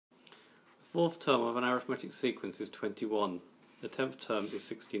Fourth term of an arithmetic sequence is 21. The 10th term is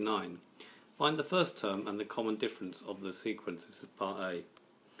 69. Find the first term and the common difference of the sequence. This is part A.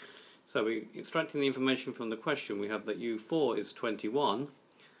 So we extracting the information from the question, we have that U4 is 21,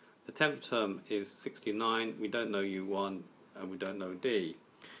 the 10th term is 69, we don't know U1 and we don't know D.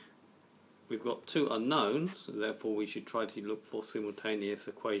 We've got two unknowns, so therefore we should try to look for simultaneous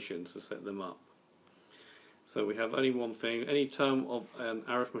equations to set them up. So we have only one thing, any term of an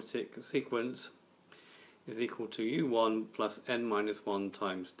arithmetic sequence is equal to U1 plus n minus 1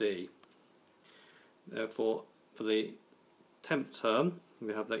 times D. Therefore, for the 10th term,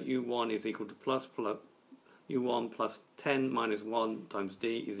 we have that U1 is equal to U1 plus 10 minus 1 times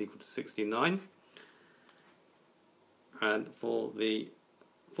D is equal to 69. And for the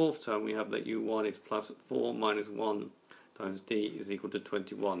fourth term, we have that U1 is plus 4 minus 1 times D is equal to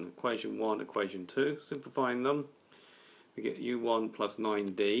 21. Equation 1, equation 2, simplifying them, we get U1 plus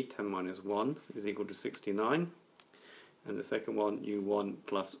 9D, 10 minus 1, is equal to 69. And the second one, U1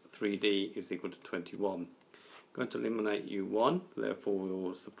 plus 3D is equal to 21. Going to eliminate U1, therefore we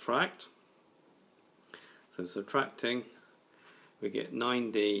will subtract. So subtracting, we get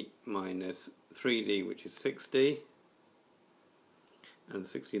 9D minus 3D, which is 6D, and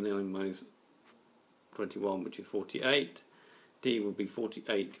 69 minus 21, which is 48. D will be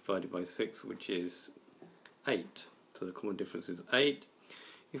 48 divided by 6, which is 8. So the common difference is 8.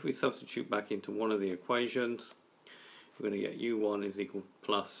 If we substitute back into one of the equations, we're going to get U1 is equal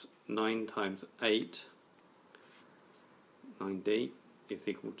plus 9 times 8, 9D, is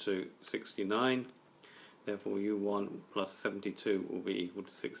equal to 69. Therefore U1 plus 72 will be equal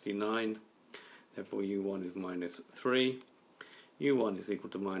to 69. Therefore U1 is minus 3. U1 is equal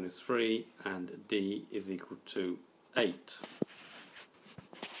to minus 3 and D is equal to 8.